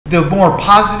the more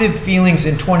positive feelings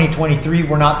in 2023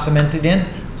 were not cemented in.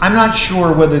 I'm not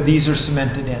sure whether these are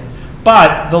cemented in.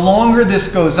 But the longer this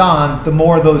goes on, the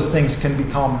more those things can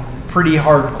become pretty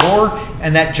hardcore,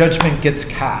 and that judgment gets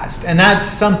cast. And that's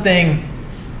something,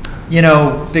 you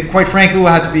know, that quite frankly will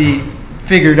have to be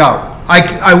figured out.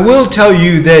 I will tell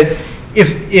you that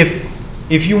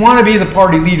if you want to be the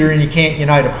party leader and you can't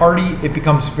unite a party, it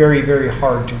becomes very, very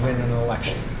hard to win an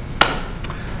election.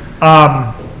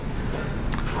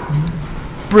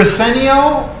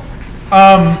 Briceno,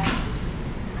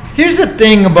 here's the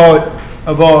thing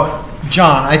about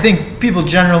John. I think people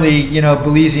generally, you know,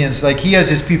 Belizeans, like, he has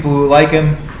his people who like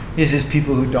him, he has his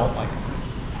people who don't like him.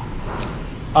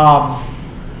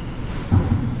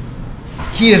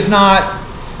 He is not,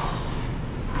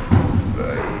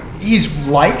 he's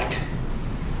liked.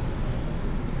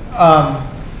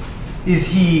 Is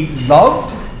he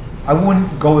loved? I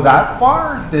wouldn't go that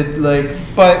far,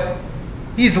 but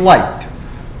he's liked.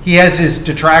 He has his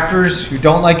detractors who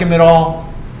don't like him at all.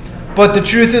 But the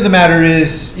truth of the matter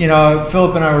is, you know,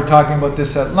 Philip and I were talking about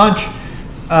this at lunch.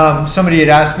 Somebody had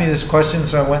asked me this question,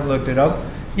 so I went and looked it up.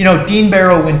 You know,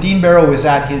 when Dean Barrow was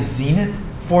at his zenith,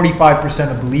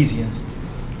 45% of Belizeans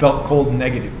felt cold and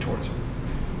negative towards him.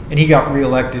 And he got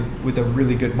reelected with a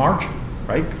really good margin,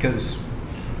 right? Because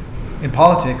in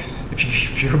politics,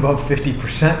 if you're above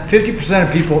 50%, 50%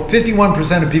 of people,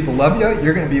 51% of people love you,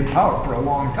 you're going to be in power for a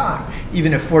long time,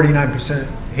 even if 49%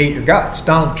 hate your guts.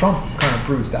 Donald Trump kind of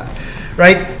proves that,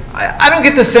 right? I don't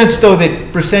get the sense, though,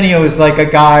 that Briceno is like a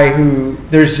guy who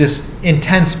there's just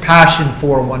intense passion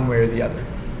for one way or the other.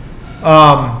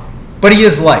 But he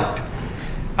is liked.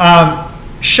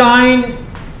 Shine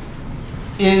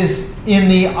is in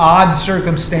the odd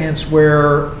circumstance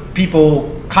where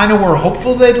people kind of were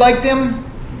hopeful they'd liked him.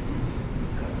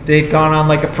 They'd gone on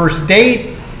like a first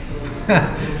date.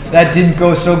 That didn't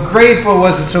go so great, but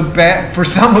wasn't so bad. For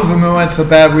some of them, it went so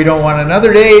bad we don't want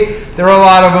another date. There were a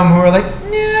lot of them who were like,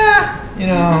 yeah, you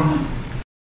know,